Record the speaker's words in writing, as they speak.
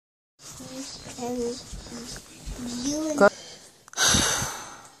Go.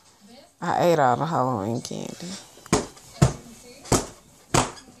 I ate all the Halloween candy.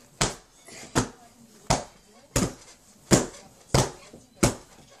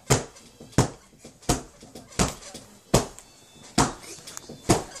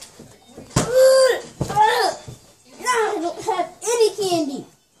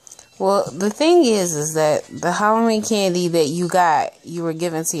 Well, the thing is that the Halloween candy that you got, you were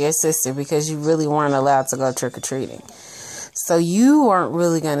given to your sister because you really weren't allowed to go trick-or-treating. So you weren't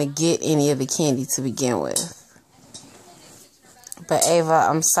really going to get any of the candy to begin with. But Ava,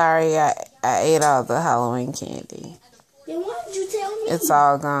 I'm sorry I ate all the Halloween candy. Then why did you tell me? It's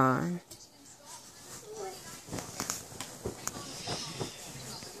all gone.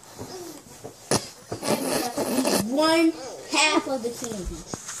 One half of the candy.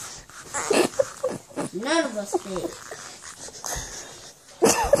 None of us did.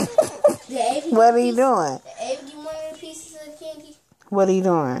 What are you doing? Did Ava give one of the pieces of the candy? What are you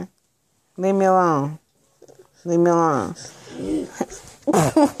doing? Leave me alone. Leave me alone.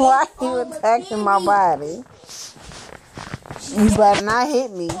 Why are you attacking my body? You better not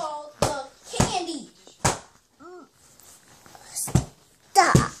hit me. All the candy.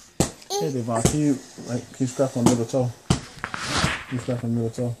 Stop. Hey, Devon, can you scratch my middle toe? Can you scratch my middle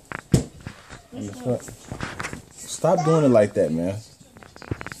toe? Stop doing it like that, man.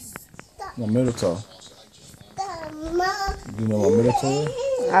 My middle toe. You know my middle toe?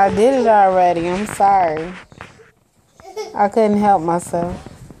 I did it already. I'm sorry. I couldn't help myself.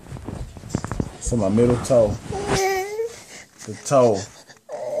 So my middle toe. The toe.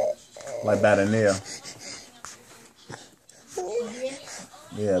 Like by the nail.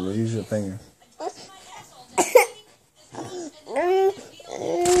 Yeah, but use your finger.